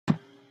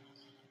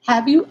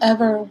Have you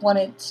ever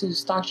wanted to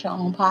start your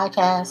own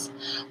podcast?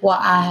 Well,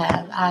 I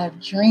have. I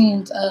have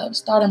dreamed of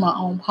starting my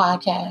own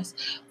podcast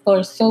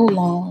for so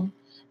long,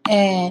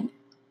 and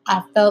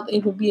I felt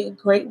it would be a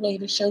great way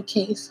to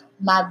showcase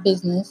my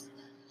business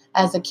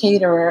as a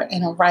caterer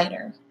and a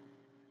writer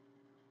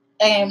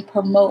and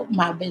promote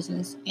my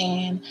business.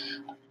 And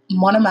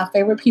one of my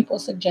favorite people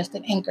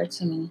suggested Anchor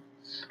to me.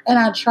 And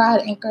I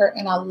tried Anchor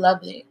and I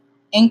loved it.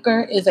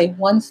 Anchor is a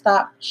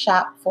one-stop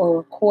shop for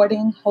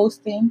recording,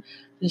 hosting,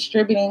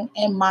 distributing,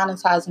 and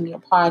monetizing your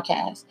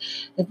podcast.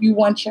 If you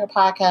want your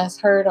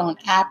podcast heard on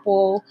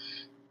Apple,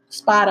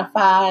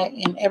 Spotify,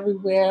 and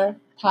everywhere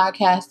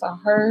podcasts are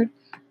heard,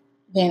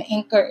 then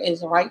Anchor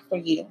is right for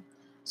you.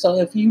 So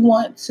if you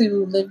want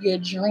to live your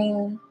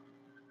dream,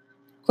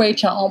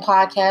 create your own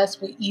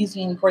podcast with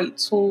easy and great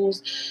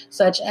tools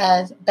such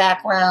as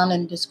background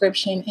and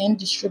description and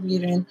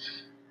distributing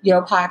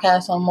your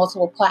podcast on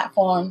multiple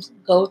platforms,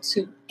 go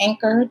to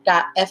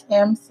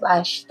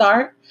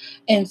anchor.fm/start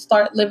and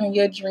start living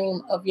your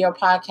dream of your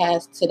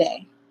podcast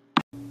today.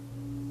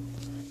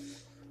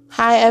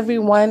 Hi,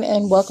 everyone,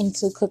 and welcome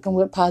to Cooking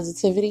with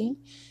Positivity.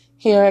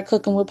 Here at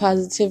Cooking with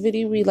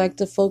Positivity, we like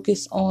to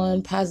focus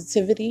on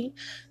positivity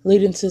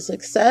leading to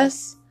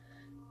success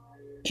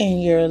in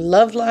your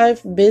love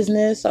life,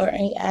 business, or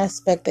any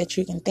aspect that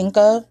you can think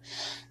of.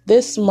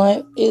 This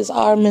month is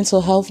our mental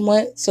health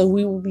month, so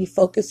we will be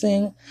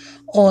focusing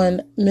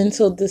on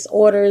mental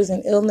disorders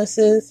and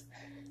illnesses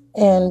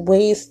and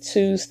ways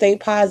to stay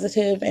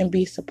positive and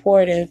be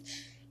supportive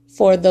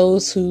for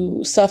those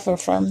who suffer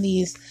from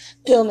these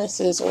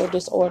illnesses or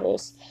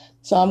disorders.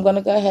 So I'm going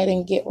to go ahead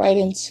and get right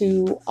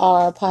into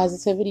our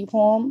positivity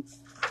poem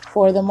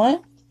for the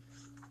month.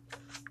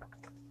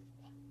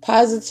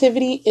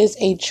 Positivity is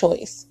a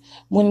choice.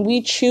 When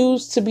we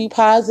choose to be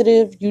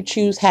positive, you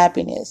choose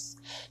happiness.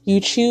 You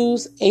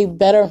choose a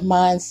better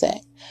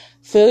mindset.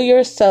 Fill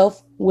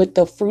yourself with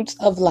the fruits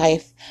of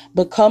life.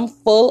 Become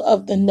full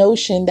of the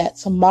notion that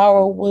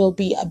tomorrow will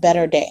be a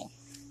better day.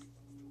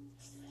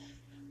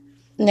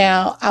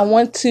 Now, I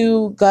want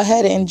to go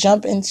ahead and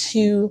jump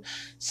into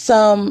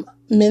some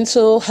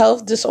mental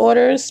health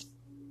disorders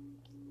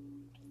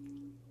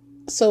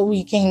so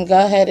we can go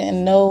ahead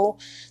and know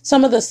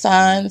some of the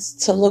signs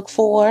to look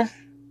for.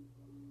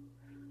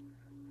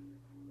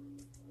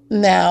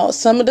 Now,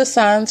 some of the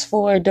signs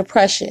for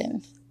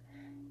depression.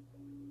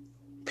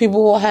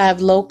 People will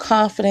have low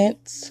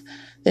confidence.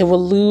 They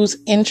will lose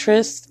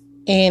interest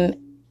in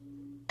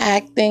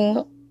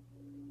acting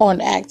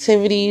on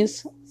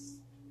activities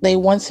they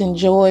once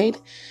enjoyed.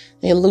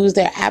 They lose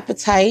their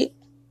appetite.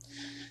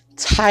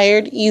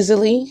 Tired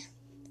easily.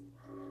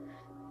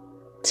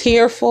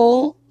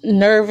 Tearful,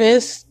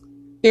 nervous,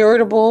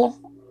 irritable,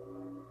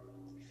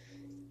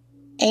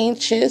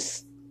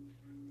 anxious,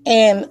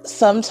 and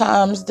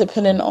sometimes,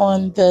 depending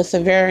on the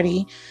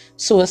severity,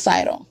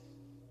 suicidal.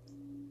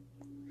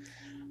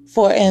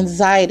 For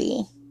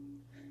anxiety,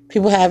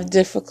 people have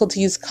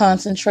difficulties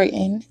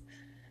concentrating.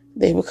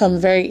 They become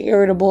very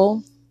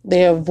irritable.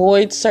 They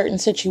avoid certain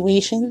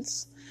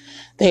situations.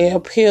 They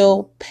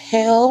appear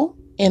pale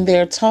in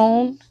their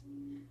tone.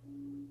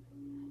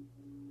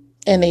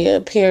 And they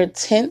appear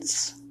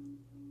tense.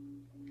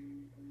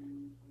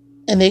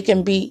 And they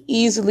can be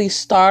easily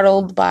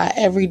startled by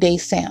everyday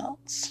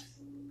sounds.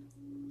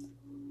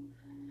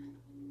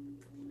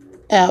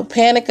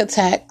 Panic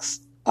attacks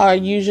are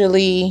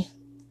usually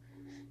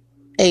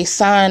a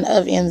sign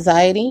of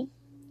anxiety.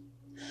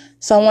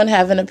 Someone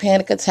having a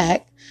panic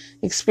attack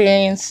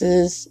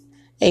experiences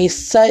a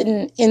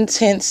sudden,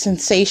 intense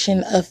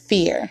sensation of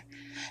fear,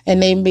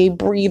 and they may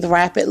breathe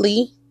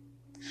rapidly.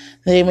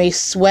 They may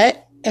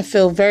sweat and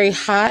feel very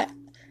hot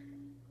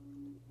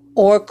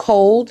or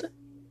cold.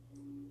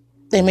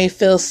 They may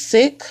feel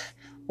sick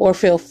or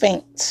feel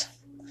faint.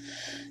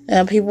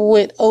 Now, people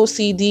with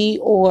OCD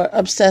or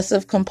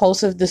obsessive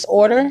compulsive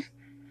disorder,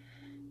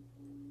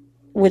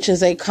 which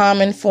is a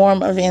common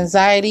form of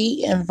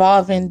anxiety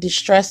involving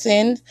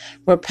distressing,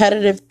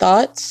 repetitive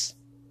thoughts,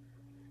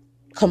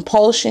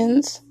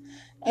 compulsions,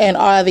 and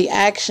are the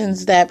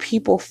actions that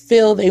people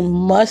feel they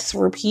must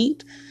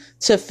repeat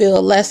to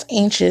feel less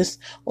anxious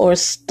or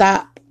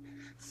stop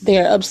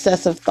their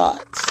obsessive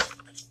thoughts.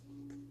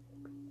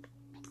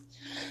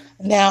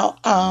 Now,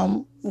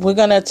 we're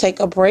going to take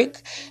a break,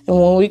 and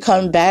when we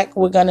come back,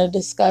 we're going to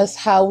discuss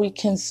how we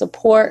can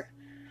support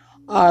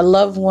our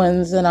loved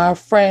ones and our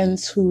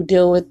friends who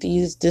deal with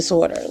these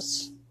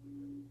disorders.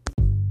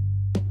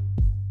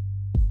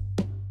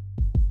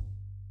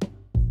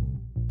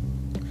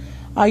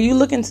 Are you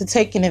looking to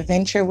take an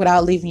adventure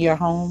without leaving your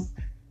home?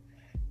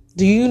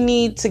 Do you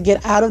need to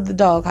get out of the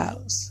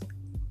doghouse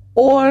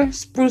or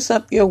spruce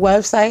up your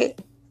website?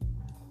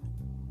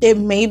 It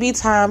may be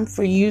time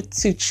for you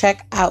to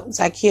check out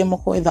Zakia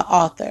McCoy, the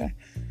author,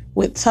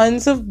 with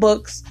tons of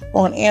books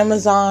on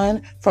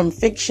Amazon, from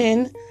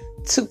fiction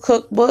to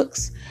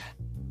cookbooks,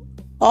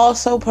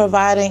 also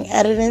providing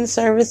editing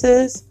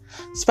services,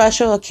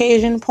 special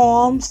occasion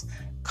poems,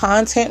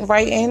 content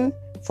writing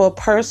for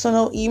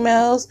personal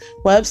emails,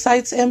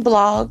 websites, and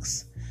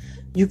blogs.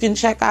 You can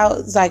check out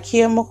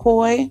Zykia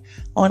McCoy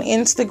on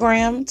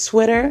Instagram,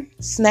 Twitter,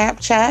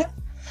 Snapchat,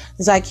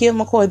 Zykia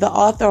McCoy, the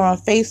author, on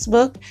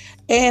Facebook,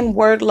 and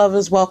Word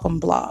Lovers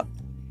Welcome blog.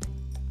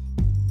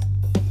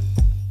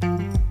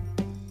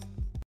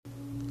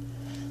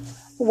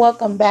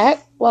 Welcome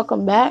back.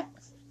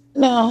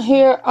 Now,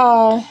 here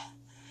are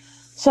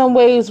some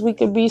ways we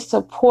could be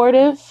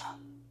supportive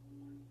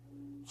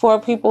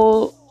for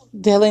people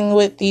dealing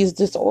with these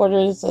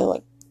disorders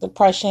like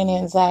depression,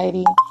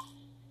 anxiety,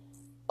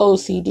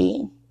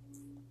 OCD.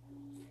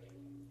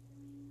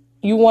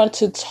 You want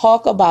to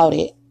talk about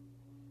it.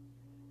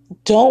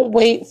 Don't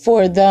wait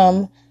for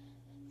them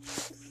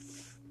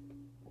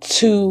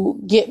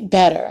to get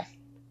better.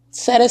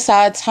 Set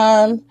aside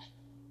time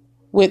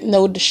with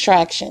no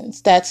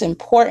distractions. That's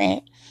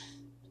important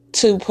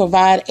to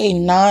provide a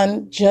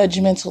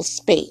non-judgmental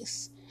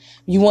space.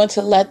 You want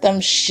to let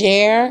them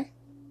share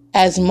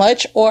as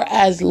much or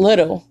as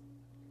little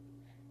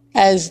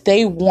as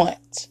they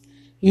want.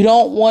 You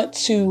don't want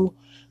to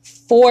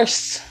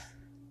force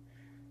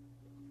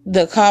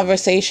the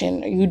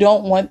conversation. You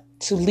don't want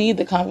to lead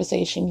the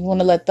conversation. You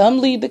want to let them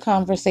lead the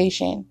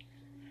conversation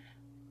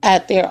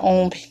at their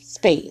own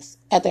space,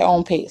 at their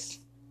own pace.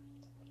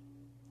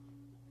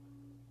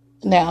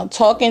 Now,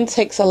 talking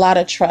takes a lot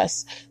of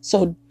trust,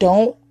 so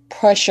don't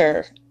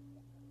pressure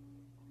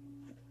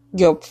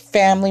your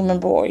family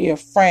member or your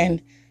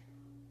friend.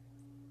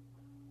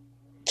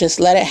 Just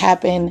let it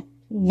happen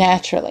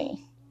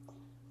naturally.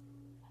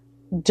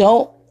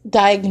 Don't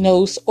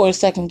diagnose or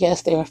second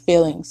guess their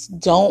feelings.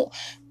 Don't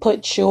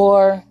put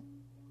your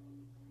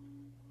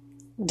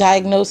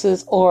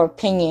diagnosis or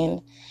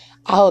opinion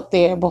out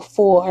there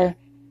before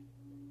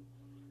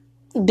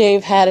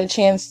they've had a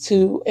chance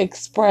to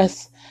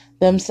express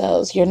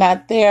themselves. You're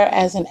not there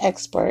as an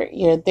expert.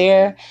 You're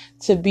there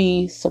to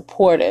be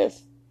supportive.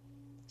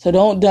 So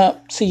don't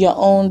jump to your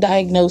own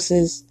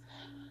diagnosis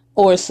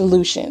or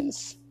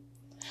solutions.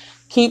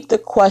 Keep the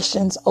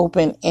questions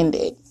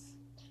open-ended,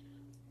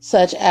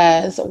 such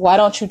as, why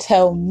don't you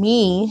tell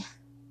me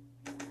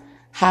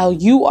how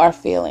you are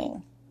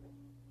feeling?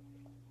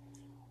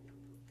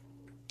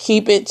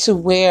 Keep it to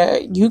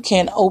where you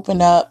can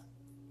open up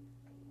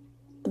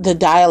the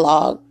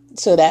dialogue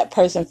so that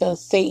person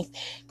feels safe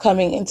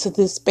coming into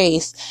this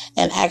space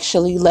and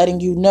actually letting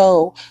you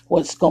know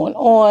what's going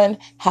on,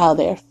 how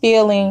they're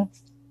feeling.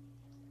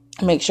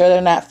 Make sure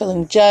they're not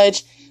feeling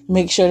judged.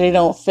 Make sure they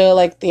don't feel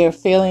like their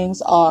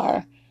feelings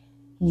are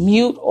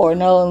mute or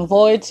null and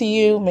void to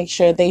you. Make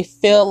sure they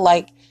feel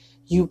like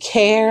you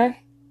care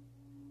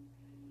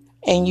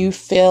and you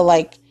feel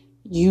like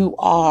you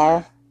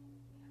are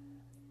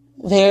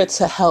there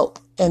to help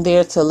and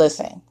there to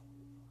listen.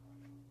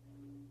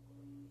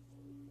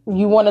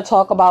 You want to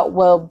talk about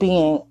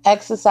well-being,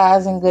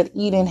 exercising, good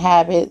eating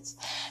habits,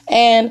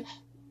 and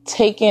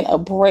taking a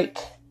break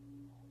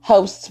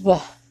helps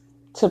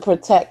to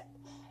protect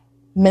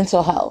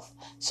mental health.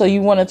 So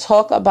you want to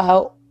talk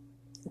about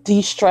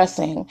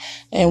de-stressing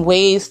and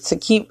ways to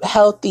keep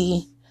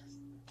healthy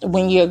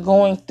when you're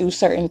going through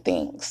certain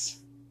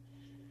things.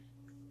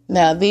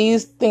 Now,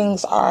 these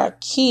things are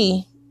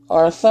key,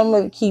 or some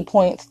of the key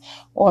points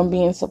on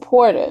being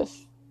supportive.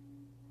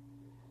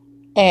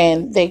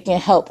 And they can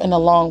help in the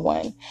long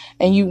run.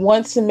 And you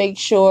want to make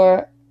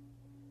sure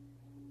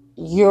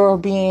you're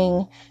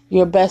being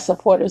your best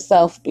supportive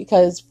self,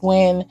 because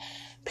when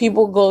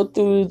people go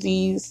through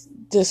these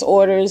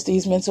disorders,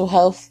 these mental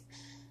health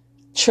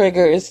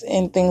triggers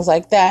and things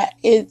like that,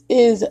 it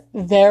is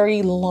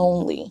very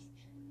lonely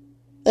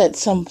at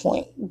some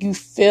point. You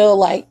feel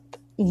like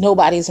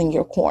nobody's in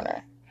your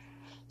corner.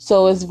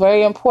 So it's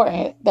very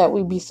important that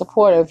we be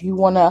supportive. You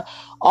want to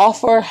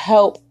offer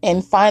help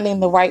in finding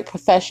the right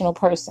professional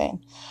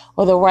person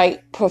or the right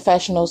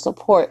professional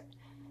support.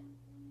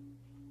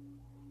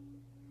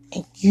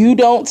 You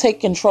don't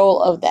take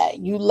control of that.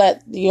 You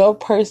let your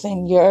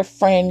person, your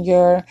friend,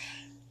 your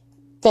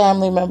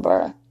family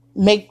member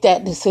make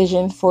that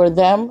decision for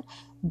them,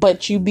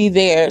 but you be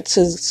there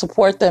to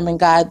support them and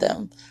guide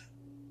them.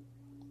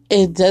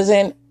 It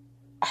doesn't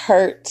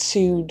hurt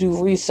to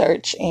do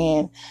research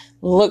and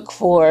look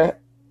for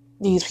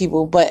these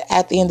people, but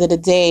at the end of the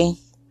day,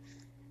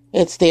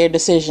 it's their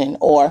decision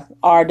or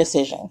our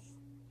decision.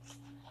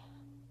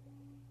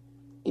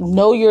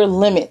 Know your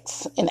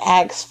limits and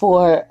ask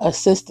for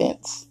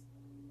assistance.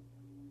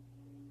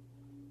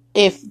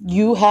 If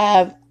you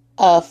have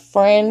a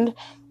friend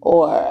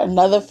or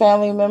another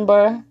family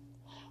member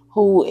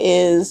who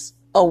is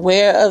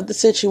aware of the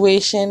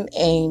situation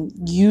and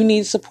you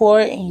need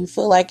support and you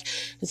feel like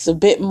it's a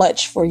bit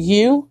much for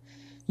you,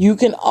 you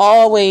can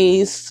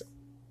always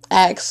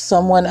ask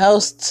someone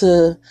else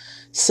to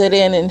sit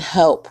in and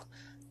help.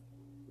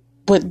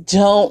 But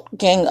don't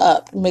gang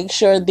up. Make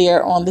sure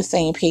they're on the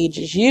same page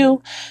as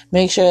you.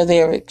 Make sure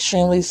they're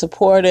extremely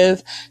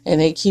supportive and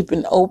they keep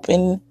an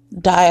open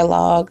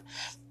dialogue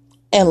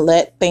and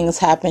let things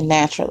happen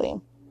naturally.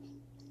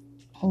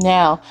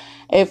 Now,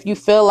 if you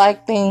feel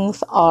like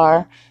things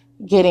are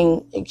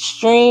getting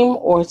extreme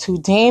or too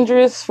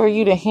dangerous for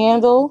you to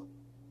handle,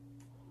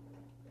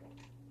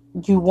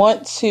 you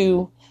want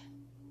to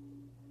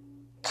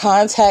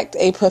contact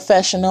a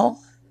professional,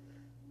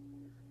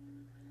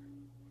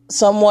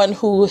 someone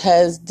who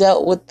has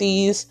dealt with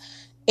these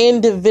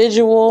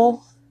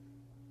individual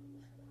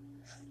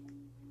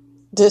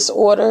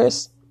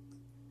disorders,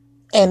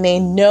 and they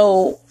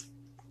know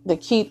the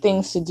key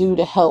things to do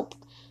to help.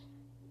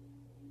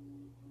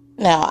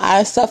 Now,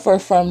 I suffer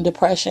from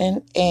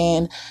depression,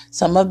 and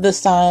some of the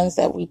signs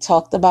that we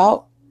talked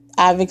about,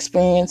 I've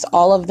experienced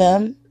all of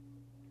them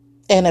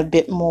and a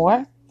bit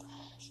more.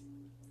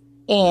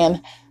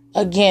 And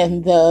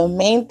again, the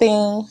main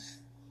thing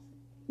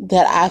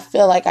that I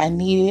feel like I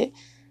needed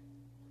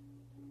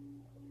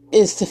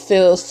is to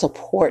feel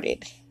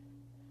supported.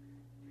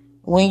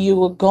 When you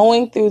were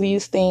going through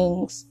these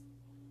things,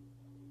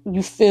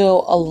 you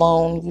feel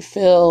alone, you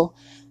feel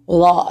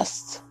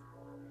lost.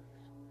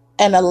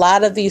 And a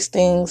lot of these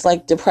things,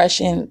 like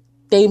depression,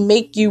 they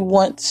make you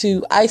want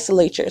to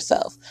isolate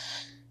yourself.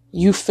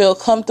 You feel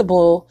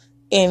comfortable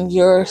in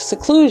your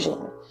seclusion.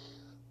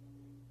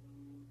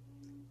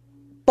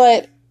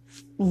 But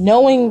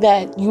knowing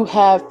that you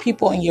have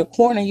people in your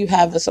corner, you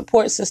have a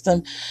support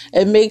system,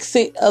 it makes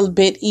it a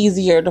bit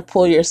easier to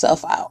pull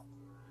yourself out.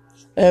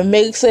 It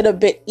makes it a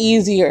bit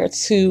easier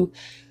to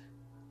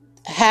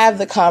have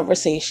the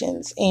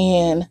conversations,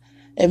 and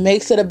it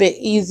makes it a bit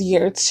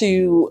easier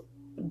to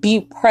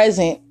be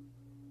present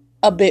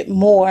a bit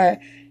more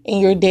in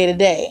your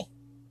day-to-day.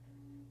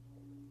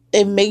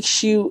 It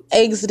makes you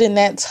exiting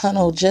that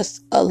tunnel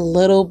just a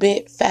little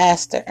bit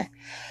faster,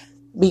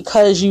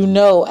 because you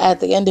know at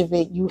the end of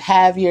it, you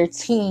have your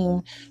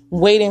team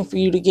waiting for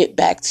you to get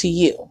back to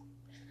you.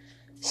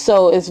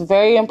 So it's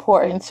very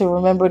important to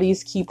remember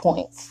these key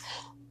points.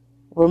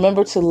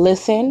 Remember to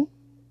listen.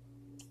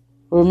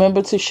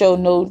 Remember to show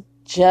no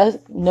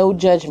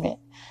judgment.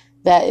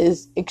 That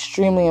is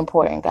extremely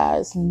important,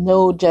 guys.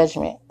 No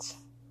judgment.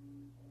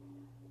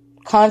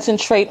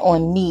 Concentrate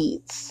on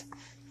needs.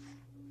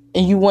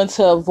 And you want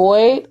to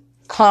avoid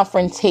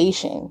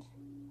confrontation.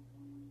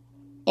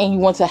 And you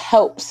want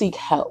to seek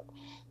help.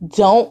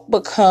 Don't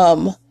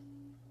become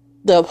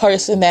the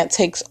person that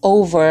takes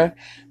over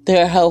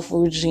their health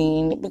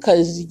routine,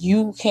 because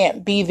you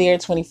can't be there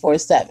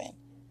 24/7.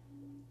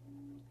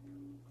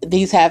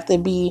 These have to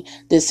be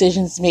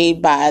decisions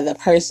made by the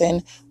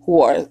person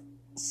who are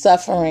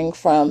suffering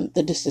from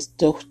the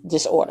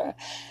disorder.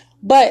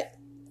 But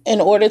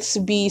in order to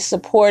be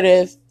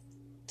supportive,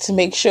 to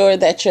make sure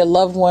that your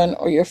loved one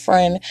or your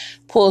friend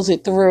pulls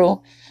it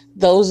through,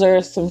 those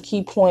are some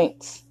key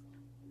points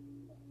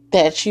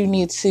that you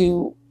need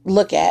to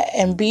look at.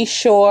 And be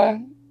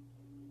sure,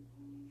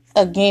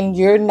 again,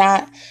 you're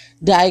not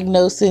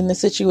diagnosing the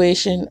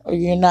situation, or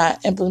you're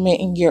not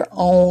implementing your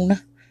own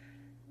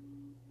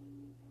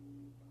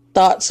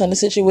thoughts on the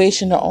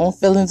situation or own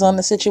feelings on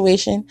the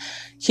situation.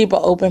 Keep an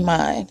open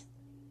mind.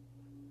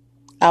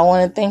 I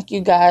want to thank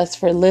you guys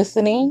for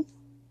listening,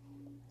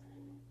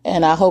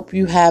 and I hope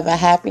you have a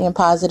happy and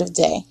positive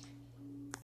day.